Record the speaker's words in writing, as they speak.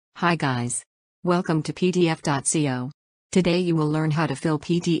Hi guys. Welcome to PDF.co. Today you will learn how to fill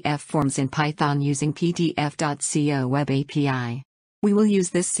PDF forms in Python using PDF.co web API. We will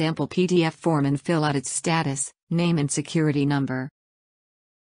use this sample PDF form and fill out its status, name and security number.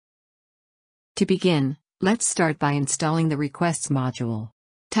 To begin, let's start by installing the requests module.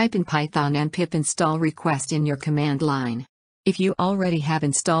 Type in Python and pip install request in your command line. If you already have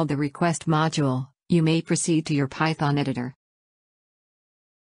installed the request module, you may proceed to your Python editor.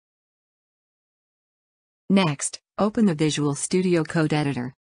 Next, open the Visual Studio Code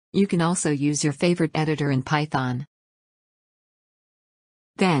editor. You can also use your favorite editor in Python.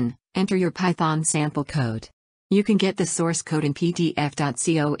 Then, enter your Python sample code. You can get the source code in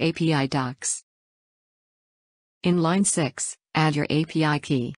PDF.co API docs. In line 6, add your API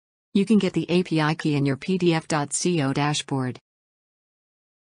key. You can get the API key in your PDF.co dashboard.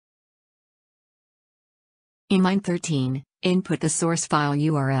 In line 13, input the source file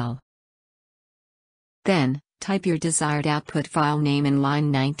URL. Then, type your desired output file name in line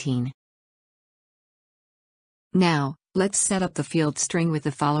 19. Now, let's set up the field string with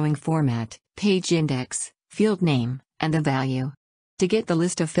the following format: page index, field name, and the value. To get the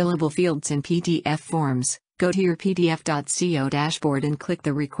list of fillable fields in PDF forms, go to your PDF.co dashboard and click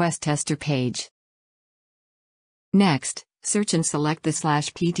the request tester page. Next, search and select the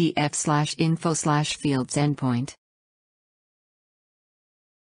 /pdf/info/fields endpoint.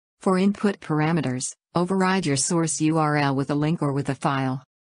 For input parameters, override your source URL with a link or with a file.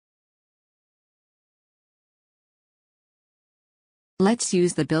 Let's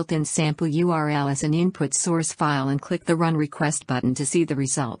use the built-in sample URL as an input source file and click the Run Request button to see the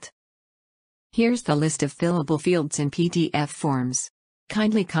result. Here's the list of fillable fields in PDF forms.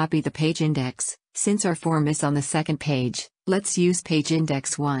 Kindly copy the page index. Since our form is on the second page, let's use page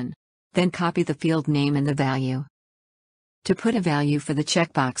index 1. Then copy the field name and the value. To put a value for the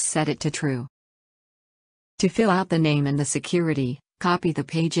checkbox, set it to true. To fill out the name and the security, copy the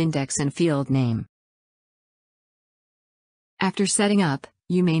page index and field name. After setting up,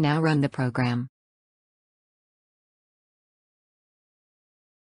 you may now run the program.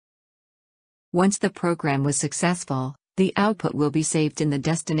 Once the program was successful, the output will be saved in the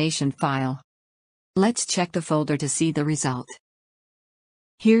destination file. Let's check the folder to see the result.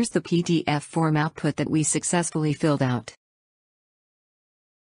 Here's the PDF form output that we successfully filled out.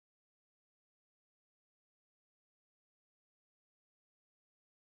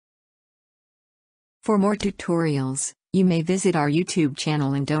 For more tutorials, you may visit our YouTube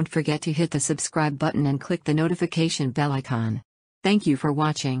channel and don't forget to hit the subscribe button and click the notification bell icon. Thank you for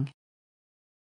watching.